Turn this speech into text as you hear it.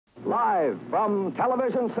Live from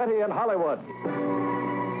Television City in Hollywood,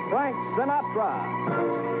 Frank Sinatra,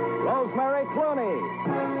 Rosemary Clooney,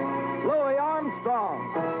 Louis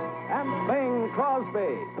Armstrong, and Bing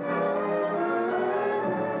Crosby.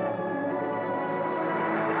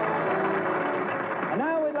 And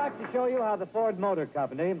now we'd like to show you how the Ford Motor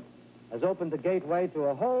Company has opened the gateway to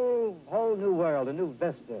a whole new world, a new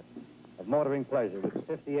vista of motoring pleasure with the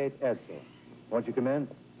 58 Edsel. Won't you come in?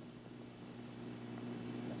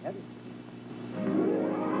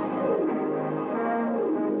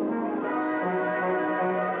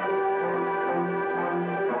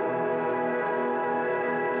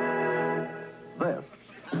 This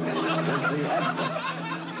is the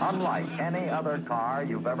Edsel, unlike any other car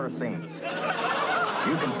you've ever seen.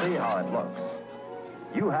 You can see how it looks.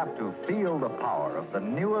 You have to feel the power of the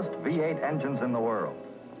newest V8 engines in the world.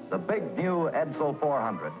 The big new Edsel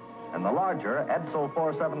 400 and the larger Edsel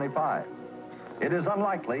 475. It is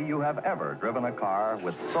unlikely you have ever driven a car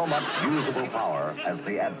with so much usable power as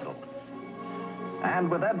the Edsel. And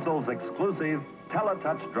with Edsel's exclusive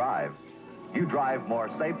TeleTouch drive, you drive more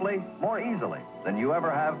safely, more easily than you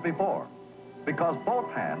ever have before, because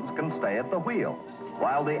both hands can stay at the wheel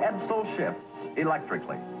while the Edsel shifts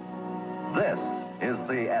electrically. This is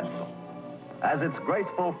the Edsel. As its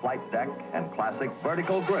graceful flight deck and classic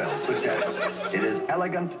vertical grille suggest, it is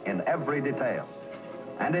elegant in every detail.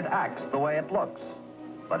 And it acts the way it looks,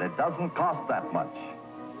 but it doesn't cost that much.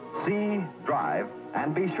 See, drive,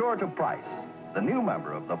 and be sure to price the new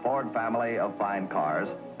member of the Ford family of fine cars,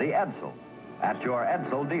 the Edsel, at your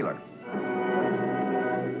Edsel dealer.